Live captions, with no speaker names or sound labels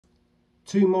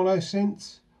2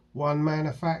 monosynths, 1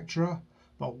 manufacturer,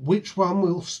 but which one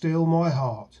will steal my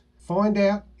heart? Find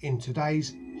out in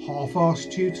today's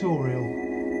half-arsed tutorial.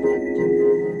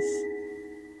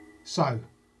 So,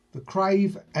 the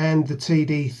Crave and the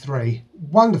TD-3,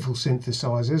 wonderful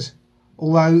synthesizers,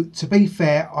 although to be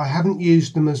fair I haven't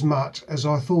used them as much as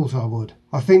I thought I would.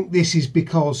 I think this is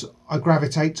because I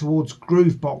gravitate towards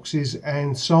groove boxes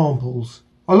and samples.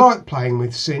 I like playing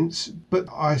with synths, but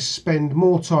I spend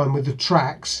more time with the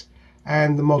tracks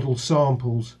and the model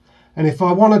samples. And if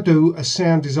I want to do a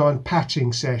sound design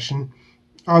patching session,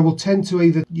 I will tend to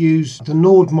either use the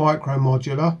Nord Micro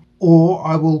Modular, or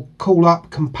I will call up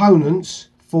components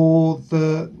for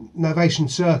the Novation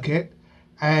circuit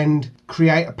and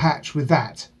create a patch with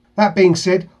that. That being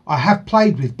said, I have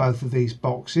played with both of these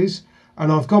boxes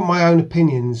and I've got my own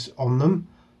opinions on them.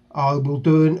 I will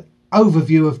do an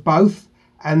overview of both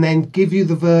and then give you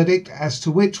the verdict as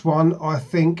to which one I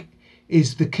think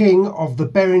is the king of the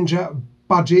Behringer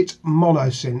budget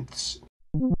monosynths.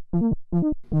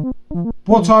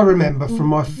 What I remember from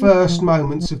my first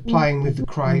moments of playing with the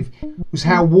Crave was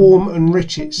how warm and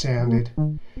rich it sounded.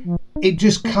 It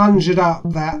just conjured up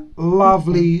that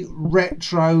lovely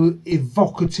retro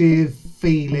evocative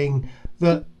feeling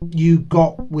that you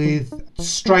got with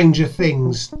Stranger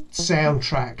Things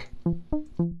soundtrack.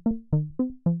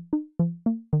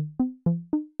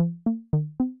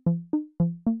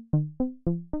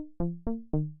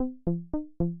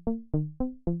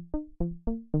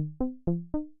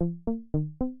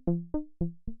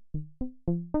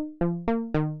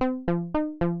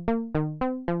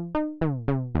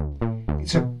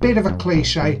 It's a bit of a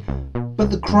cliche,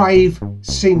 but the Crave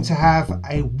seemed to have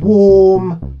a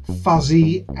warm,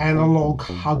 fuzzy analog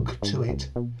hug to it.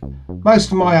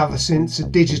 Most of my other synths are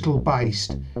digital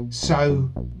based, so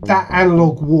that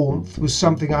analog warmth was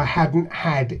something I hadn't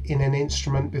had in an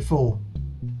instrument before.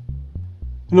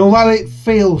 And although it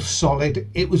feels solid,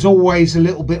 it was always a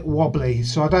little bit wobbly,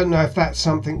 so I don't know if that's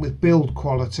something with build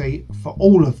quality for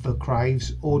all of the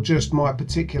Craves or just my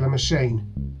particular machine.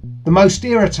 The most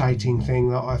irritating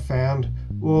thing that I found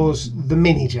was the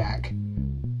mini jack.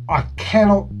 I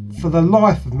cannot for the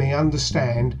life of me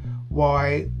understand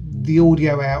why the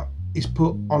audio out is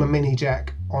put on a mini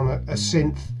jack on a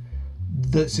synth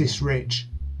that's this rich.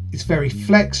 It's very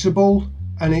flexible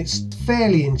and it's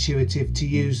fairly intuitive to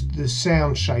use the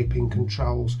sound shaping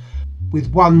controls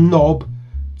with one knob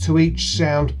to each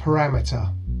sound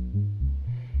parameter.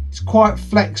 It's quite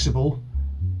flexible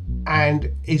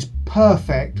and is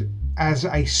perfect as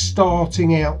a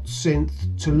starting out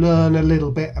synth to learn a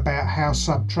little bit about how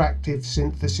subtractive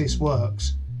synthesis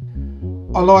works.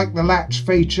 I like the latch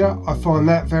feature, I find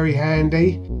that very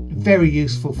handy, very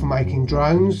useful for making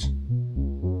drones.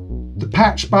 The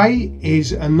patch bay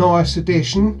is a nice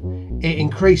addition, it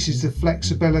increases the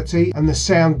flexibility and the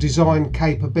sound design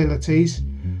capabilities,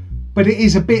 but it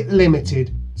is a bit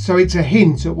limited, so it's a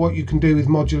hint at what you can do with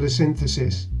modular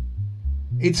synthesis.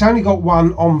 It's only got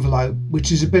one envelope,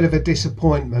 which is a bit of a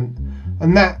disappointment,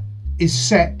 and that is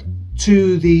set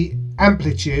to the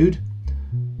amplitude,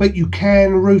 but you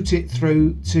can route it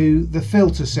through to the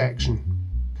filter section.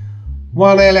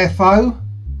 One LFO,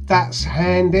 that's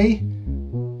handy.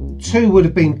 2 would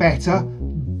have been better,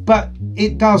 but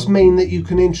it does mean that you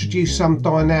can introduce some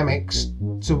dynamics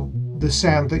to the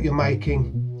sound that you're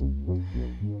making.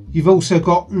 You've also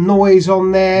got noise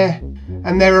on there,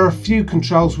 and there are a few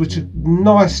controls which are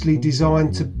nicely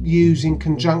designed to use in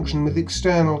conjunction with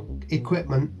external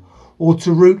equipment or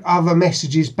to route other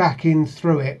messages back in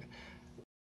through it.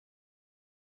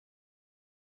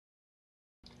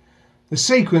 The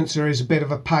sequencer is a bit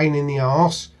of a pain in the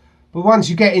arse, but once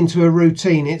you get into a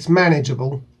routine it's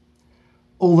manageable,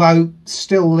 although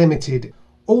still limited.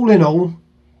 All in all,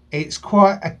 it's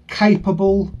quite a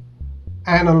capable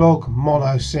analog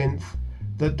monosynth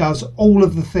that does all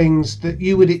of the things that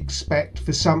you would expect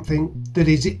for something that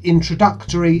is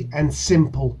introductory and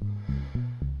simple.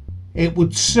 It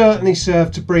would certainly serve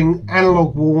to bring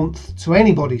analog warmth to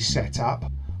anybody's setup.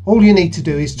 All you need to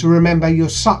do is to remember your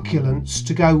succulents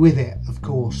to go with it, of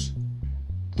course.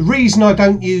 The reason I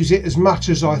don't use it as much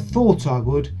as I thought I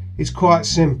would is quite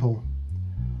simple.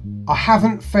 I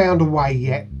haven't found a way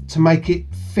yet to make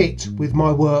it fit with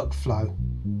my workflow.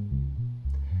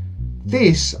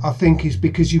 This, I think, is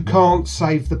because you can't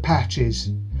save the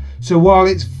patches. So while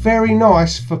it's very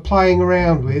nice for playing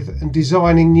around with and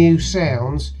designing new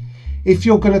sounds, if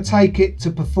you're going to take it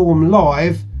to perform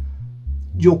live,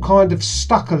 you're kind of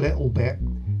stuck a little bit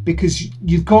because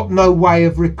you've got no way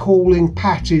of recalling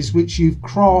patches which you've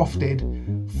crafted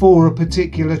for a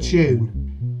particular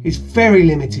tune. It's very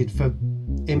limited for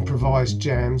improvised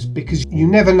jams, because you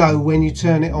never know when you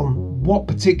turn it on what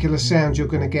particular sound you're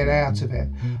going to get out of it.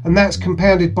 And that's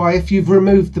compounded by, if you've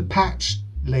removed the patch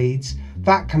leads,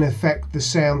 that can affect the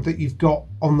sound that you've got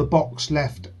on the box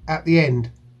left at the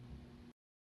end.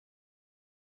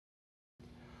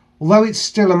 Although it's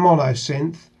still a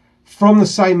monosynth from the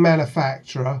same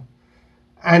manufacturer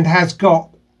and has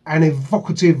got an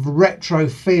evocative retro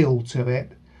feel to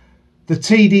it, the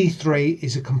TD-3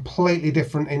 is a completely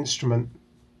different instrument.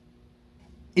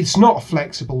 It's not a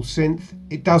flexible synth,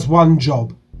 it does one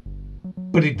job,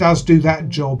 but it does do that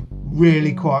job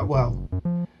really quite well.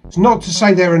 It's not to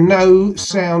say there are no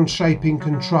sound shaping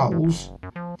controls.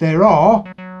 There are,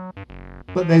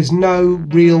 but there's no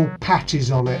real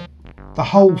patches on it. The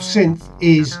whole synth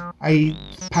is a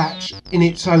patch in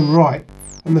its own right,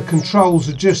 and the controls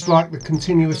are just like the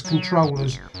continuous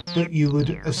controllers that you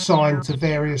would assign to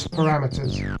various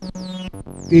parameters.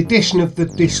 The addition of the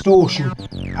distortion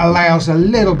allows a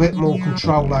little bit more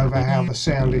control over how the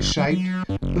sound is shaped,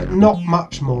 but not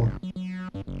much more.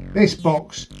 This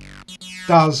box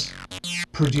does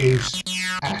produce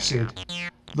acid.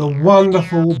 The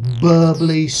wonderful,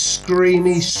 burbly,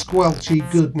 screamy, squelchy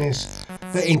goodness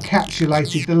that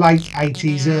encapsulated the late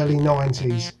 80s, early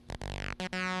 90s.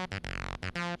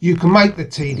 You can make the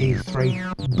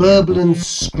TD-3 burble and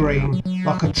scream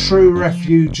like a true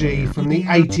refugee from the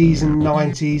 80s and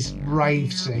 90s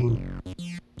rave scene.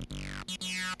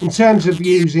 In terms of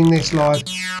using this live,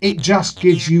 it just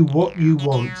gives you what you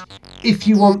want. If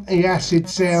you want the acid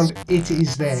sound, it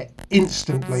is there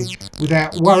instantly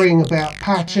without worrying about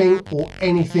patching or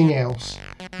anything else.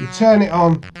 You turn it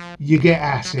on, you get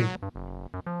acid.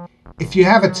 If you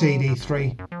have a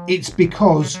TD-3, it's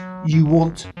because you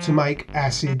want to make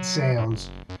acid sounds.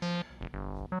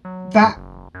 That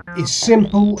is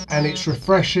simple and it's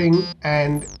refreshing,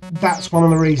 and that's one of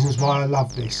the reasons why I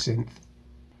love this synth.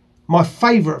 My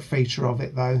favourite feature of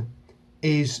it though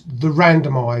is the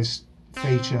randomise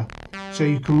feature. So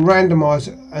you can randomise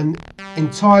an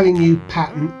entirely new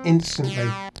pattern instantly.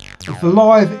 And for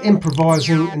live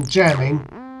improvising and jamming,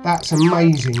 that's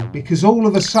amazing, because all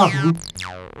of a sudden,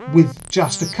 with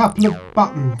just a couple of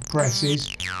button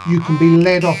presses, you can be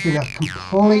led off in a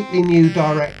completely new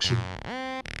direction.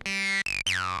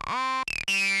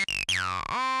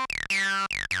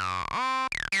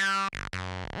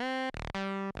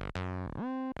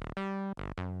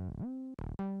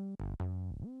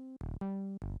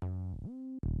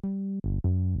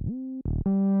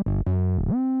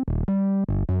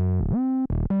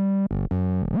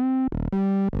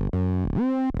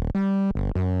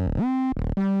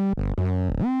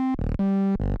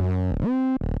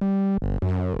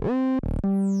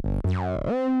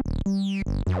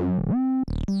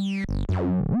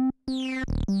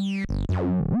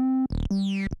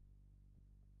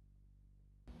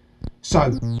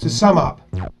 So, to sum up,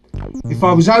 if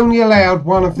I was only allowed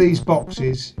one of these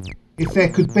boxes, if there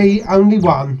could be only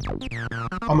one,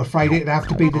 I'm afraid it'd have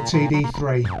to be the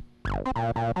TD-3.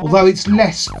 Although it's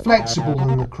less flexible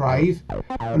than the Crave,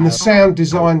 and the sound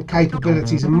design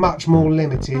capabilities are much more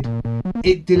limited,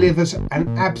 it delivers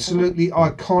an absolutely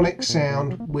iconic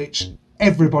sound which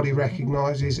everybody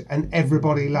recognises and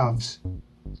everybody loves.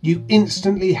 You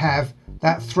instantly have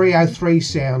that 303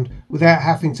 sound without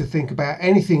having to think about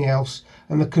anything else,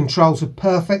 and the controls are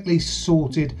perfectly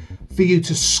sorted for you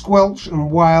to squelch and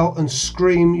wail and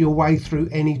scream your way through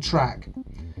any track.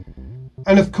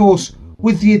 And of course,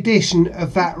 with the addition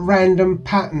of that random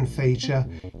pattern feature,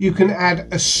 you can add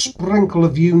a sprinkle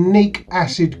of unique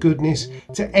acid goodness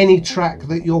to any track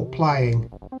that you're playing.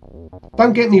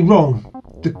 Don't get me wrong,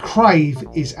 the Crave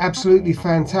is absolutely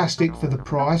fantastic for the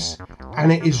price,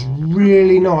 and it is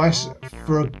really nice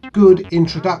for a good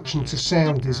introduction to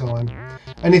sound design.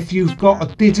 And if you've got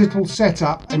a digital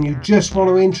setup and you just want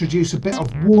to introduce a bit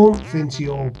of warmth into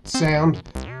your sound,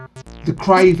 the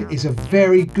Crave is a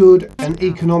very good and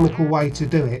economical way to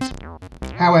do it.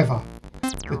 However,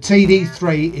 the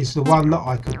TD-3 is the one that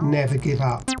I could never give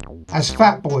up. As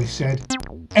Fatboy said,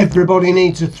 everybody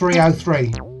needs a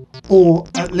 303, or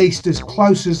at least as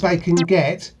close as they can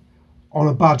get on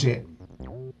a budget.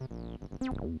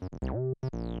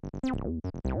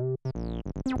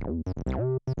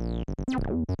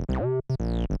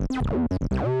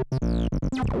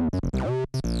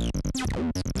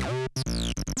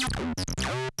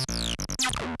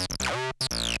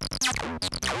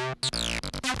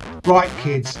 Right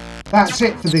kids, that's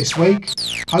it for this week.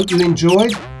 Hope you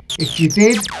enjoyed. If you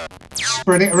did,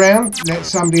 spread it around, let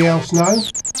somebody else know.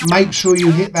 Make sure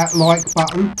you hit that like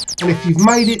button, and if you've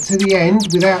made it to the end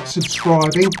without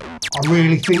subscribing, I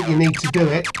really think you need to do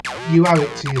it. You owe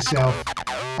it to yourself.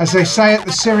 As they say at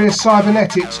the Sirius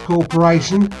Cybernetics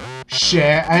Corporation,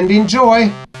 share and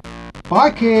enjoy.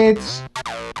 Bye kids!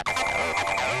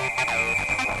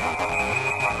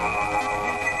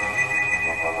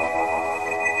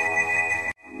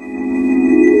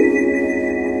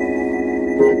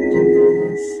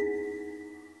 Activist.